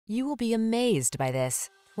You will be amazed by this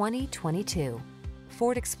 2022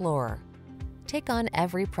 Ford Explorer. Take on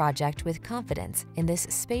every project with confidence in this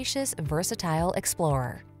spacious, versatile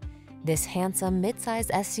Explorer. This handsome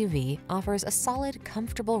midsize SUV offers a solid,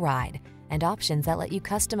 comfortable ride and options that let you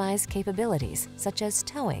customize capabilities such as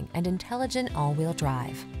towing and intelligent all-wheel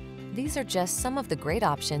drive. These are just some of the great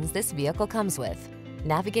options this vehicle comes with: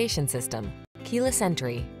 navigation system, keyless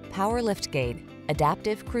entry, power liftgate,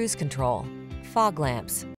 adaptive cruise control, fog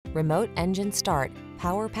lamps, remote engine start,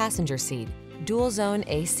 power passenger seat, dual zone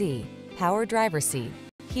AC, power driver seat,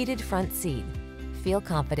 heated front seat. Feel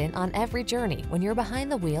confident on every journey when you're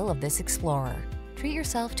behind the wheel of this Explorer. Treat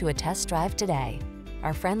yourself to a test drive today.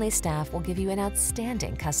 Our friendly staff will give you an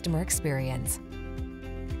outstanding customer experience.